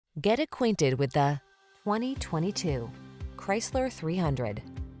Get acquainted with the 2022 Chrysler 300.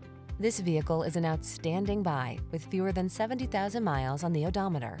 This vehicle is an outstanding buy with fewer than 70,000 miles on the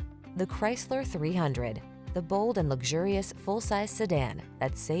odometer. The Chrysler 300, the bold and luxurious full-size sedan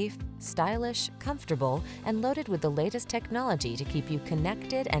that's safe, stylish, comfortable, and loaded with the latest technology to keep you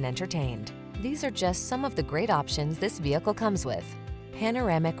connected and entertained. These are just some of the great options this vehicle comes with: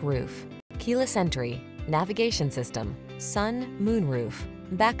 panoramic roof, keyless entry, navigation system, sun, moonroof,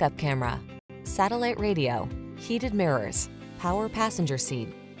 backup camera, satellite radio, heated mirrors, power passenger seat,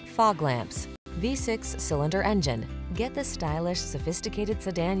 fog lamps, V6 cylinder engine. Get the stylish, sophisticated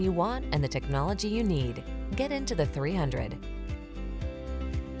sedan you want and the technology you need. Get into the 300.